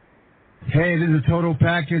 Hey, this is Total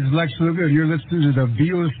Package, Lex Luger, and you're listening to the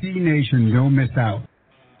VOC Nation. Don't miss out.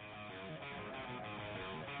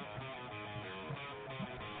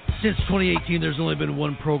 Since 2018, there's only been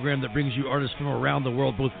one program that brings you artists from around the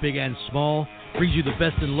world, both big and small, brings you the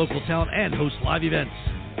best in local talent, and hosts live events.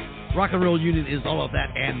 Rock and Roll Union is all of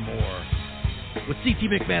that and more. With C.T.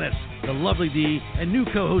 McManus, the Lovely D, and new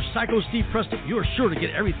co-host Psycho Steve Preston, you're sure to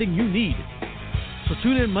get everything you need. So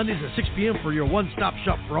tune in Mondays at 6 p.m. for your one-stop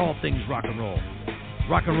shop for all things rock and roll.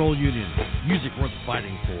 Rock and Roll Union, music worth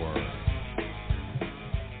fighting for.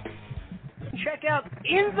 Check out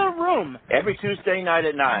In the Room every Tuesday night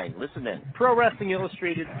at 9. Listen in. Pro Wrestling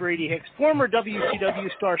Illustrated Brady Hicks, former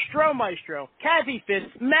WCW star Stro Maestro, Kathy Fitz,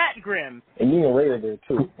 Matt Grimm. And you and Ray are there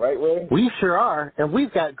too, right, Ray? We sure are, and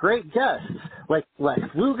we've got great guests like Lex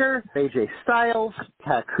Luger, AJ Styles,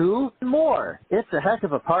 Taku, and more. It's a heck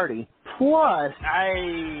of a party. Plus,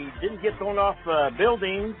 I didn't get thrown off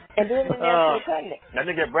buildings. And then I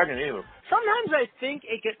didn't get pregnant either. Sometimes I think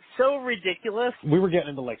it gets so ridiculous. We were getting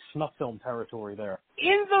into like snuff film territory there.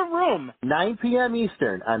 In the Room, 9 p.m.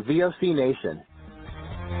 Eastern on VOC Nation.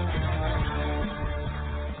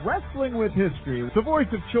 Wrestling with History, the voice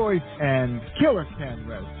of choice, and Killer Ken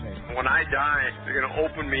Resnick. When I die, they're going to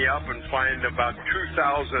open me up and find about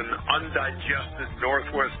 2,000 undigested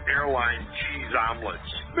Northwest Airlines cheese omelets.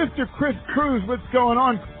 Mr. Chris Cruz, what's going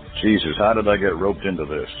on? Jesus, how did I get roped into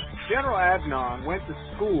this? General Adnan went to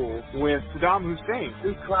school with Saddam Hussein.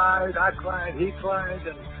 He cried, I cried, he cried,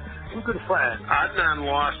 and we're good friends. Adnan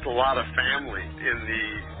lost a lot of family in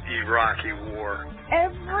the Iraqi war.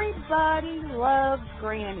 Everybody loves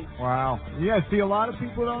Granny. Wow. Yeah, see, a lot of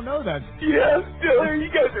people don't know that. Yes, Killer, you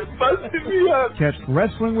guys are busting me up. Catch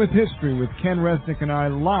Wrestling with History with Ken Resnick and I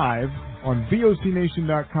live on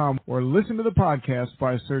VOCNation.com or listen to the podcast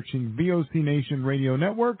by searching VOC Nation Radio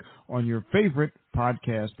Network on your favorite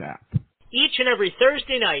podcast app. Each and every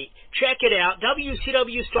Thursday night, check it out.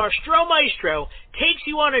 WCW star Stro Maestro takes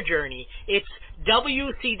you on a journey. It's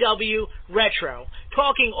WCW Retro.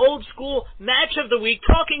 Talking old school match of the week,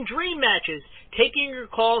 talking dream matches, taking your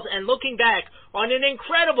calls and looking back on an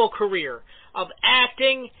incredible career of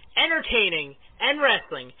acting, entertaining, and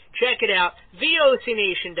wrestling. Check it out,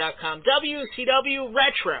 VOCNation.com, WCW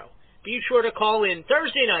Retro. Be sure to call in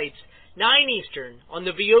Thursday nights, 9 Eastern, on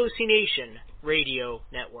the VOC Nation Radio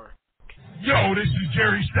Network. Yo, this is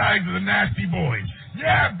Jerry Stein of the Nasty Boys.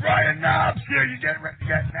 Yeah, Brian Knobs here. You getting ready to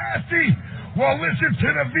get nasty? Well, listen to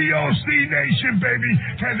the VOC Nation, baby,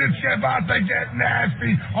 because it's about to get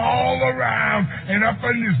nasty all around and up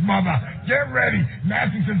in this mother. Get ready.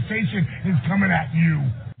 Nasty Sensation is coming at you.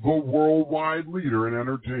 The worldwide leader in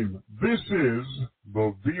entertainment. This is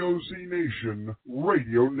the VOC Nation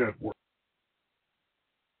Radio Network.